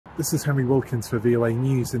This is Henry Wilkins for VOA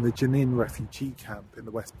News in the Jenin refugee camp in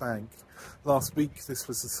the West Bank. Last week, this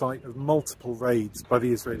was the site of multiple raids by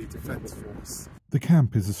the Israeli Defense Force. The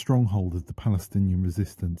camp is a stronghold of the Palestinian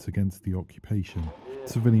resistance against the occupation.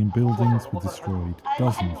 Civilian buildings were destroyed,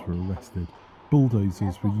 dozens were arrested.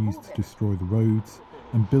 Bulldozers were used to destroy the roads,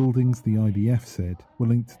 and buildings, the IDF said, were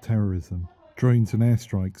linked to terrorism. Drones and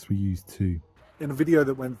airstrikes were used too. In a video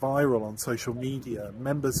that went viral on social media,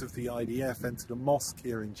 members of the IDF entered a mosque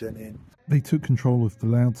here in Jenin. They took control of the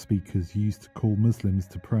loudspeakers used to call Muslims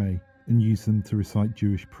to pray and used them to recite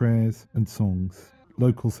Jewish prayers and songs.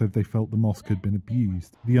 Locals said they felt the mosque had been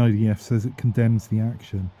abused. The IDF says it condemns the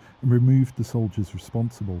action and removed the soldiers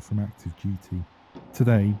responsible from active duty.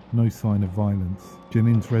 Today, no sign of violence.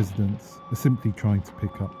 Jenin's residents are simply trying to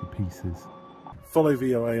pick up the pieces. Follow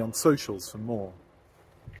VOA on socials for more.